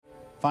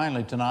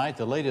Finally tonight,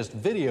 the latest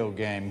video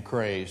game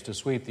craze to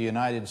sweep the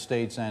United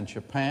States and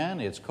Japan.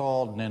 It's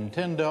called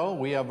Nintendo.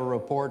 We have a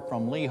report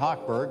from Lee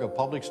Hochberg of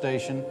public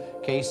station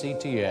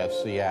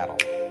KCTF Seattle.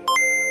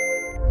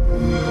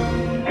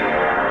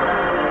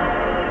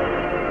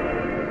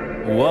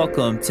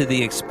 Welcome to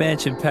the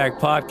Expansion Pack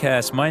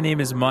Podcast. My name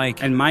is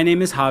Mike. And my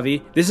name is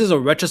Javi. This is a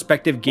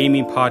retrospective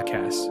gaming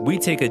podcast. We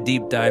take a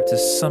deep dive to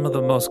some of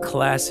the most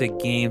classic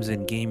games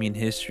in gaming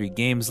history.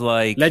 Games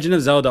like Legend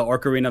of Zelda: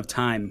 Ocarina of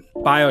Time,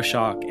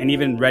 BioShock, and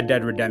even Red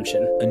Dead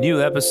Redemption. A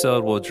new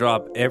episode will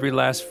drop every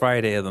last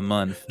Friday of the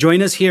month.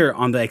 Join us here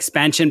on the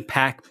Expansion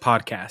Pack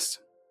Podcast.